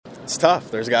it's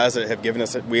tough. There's guys that have given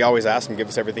us, we always ask them, give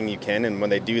us everything you can, and when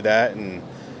they do that, and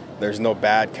there's no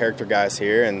bad character guys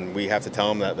here, and we have to tell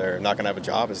them that they're not going to have a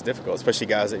job, it's difficult, especially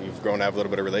guys that you've grown to have a little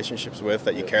bit of relationships with,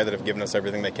 that you care, that have given us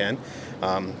everything they can.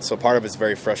 So part of it's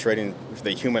very frustrating.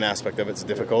 The human aspect of it's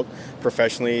difficult.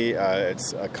 Professionally,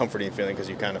 it's a comforting feeling because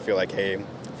you kind of feel like, hey,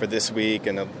 for this week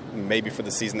and maybe for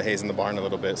the season, the hay's in the barn a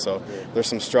little bit. So there's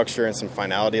some structure and some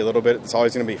finality a little bit. It's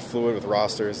always going to be fluid with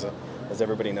rosters, as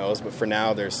everybody knows, but for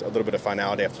now there's a little bit of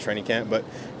finality after training camp. But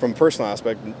from a personal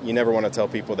aspect, you never want to tell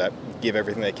people that give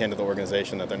everything they can to the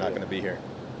organization that they're not going to be here.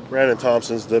 Brandon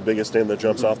Thompson's the biggest name that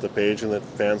jumps off the page and that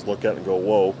fans look at and go,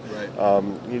 whoa. Right.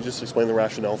 Can you just explain the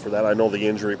rationale for that? I know the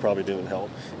injury probably didn't help.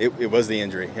 It was the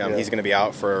injury. He's going to be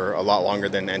out for a lot longer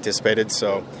than anticipated,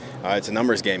 so it's a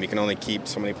numbers game. You can only keep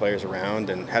so many players around,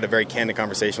 and had a very candid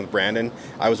conversation with Brandon.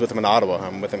 I was with him in Ottawa.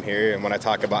 I'm with him here, and when I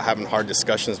talk about having hard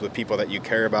discussions with people that you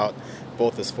care about,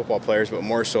 both as football players but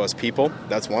more so as people,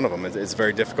 that's one of them. It's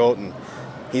very difficult, and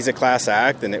he's a class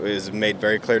act, and it was made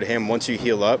very clear to him, once you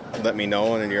heal up, let me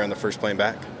know, and you're on the first plane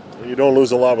back. You don't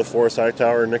lose a lot with Forrest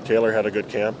Hightower. Nick Taylor had a good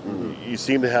camp. You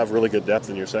seem to have really good depth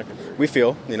in your secondary. We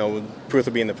feel, proof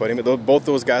will be in the pudding, but both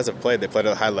those guys have played. They played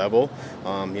at a high level.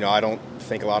 I don't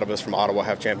think a lot of us from Ottawa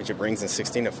have championship rings in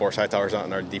 16 if Forrest Hightower's not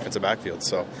in our defensive backfield.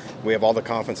 So we have all the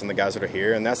confidence in the guys that are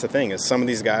here, and that's the thing, is some of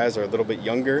these guys are a little bit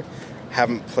younger,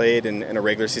 haven't played in a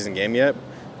regular season game yet,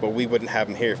 but we wouldn't have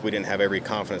them here if we didn't have every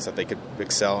confidence that they could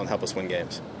excel and help us win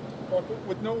games. Well,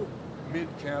 with no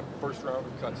mid-camp first-round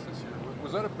cuts this year,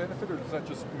 was that a benefit, or does that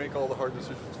just make all the hard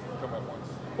decisions come at once?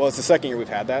 Well, it's the second year we've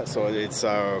had that, so it's,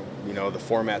 the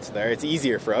format's there. It's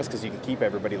easier for us because you can keep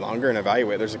everybody longer and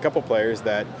evaluate. There's a couple players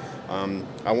that,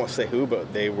 I won't say who,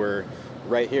 but they were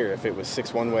right here. If it was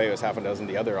 6 one way, it was half a dozen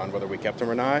the other on whether we kept them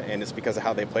or not, and it's because of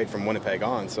how they played from Winnipeg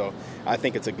on. So I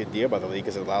think it's a good deal by the league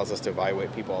because it allows us to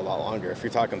evaluate people a lot longer. If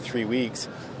you're talking 3 weeks,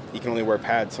 you can only wear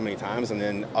pads so many times, and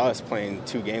then us playing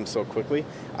 2 games so quickly,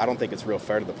 I don't think it's real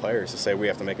fair to the players to say we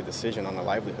have to make a decision on a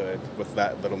livelihood with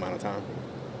that little amount of time.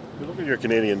 You look at your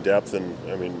Canadian depth, and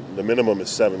the minimum is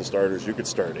 7 starters. You could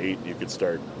start 8. You could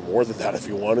start more than that if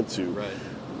you wanted to. Right.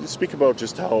 Speak about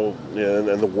just how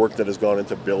and the work that has gone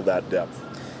into build that depth.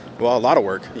 Well, a lot of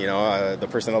work. The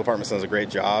personnel department does a great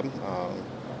job.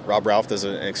 Rob Ralph does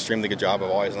an extremely good job of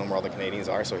always knowing where all the Canadians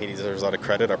are, so he deserves a lot of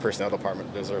credit. Our personnel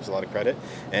department deserves a lot of credit.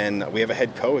 And we have a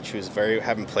head coach who's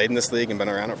having played in this league and been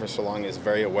around it for so long, is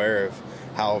very aware of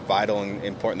how vital and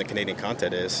important the Canadian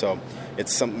content is. So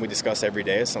it's something we discuss every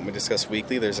day. It's something we discuss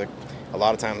weekly. There's a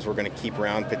lot of times we're going to keep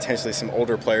around potentially some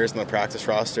older players in the practice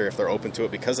roster if they're open to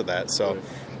it because of that. So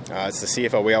it's the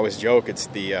CFL. We always joke it's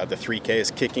the 3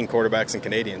 Ks: kicking, quarterbacks, and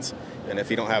Canadians. And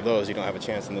if you don't have those, you don't have a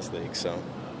chance in this league. So.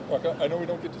 I know we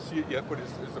don't get to see it yet, but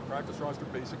is the practice roster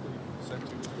basically sent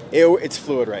to you? It's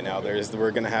fluid right now.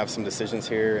 We're going to have some decisions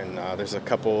here, and there's a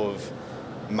couple of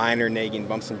minor nagging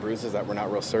bumps and bruises that we're not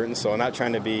real certain. So I'm not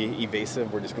trying to be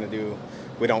evasive. We're just going to do.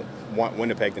 We don't want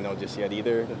Winnipeg to know just yet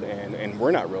either, and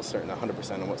we're not real certain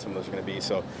 100% on what some of those are going to be.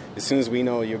 So as soon as we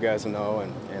know, you guys will know,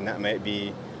 and that might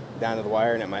be down to the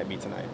wire, and it might be tonight.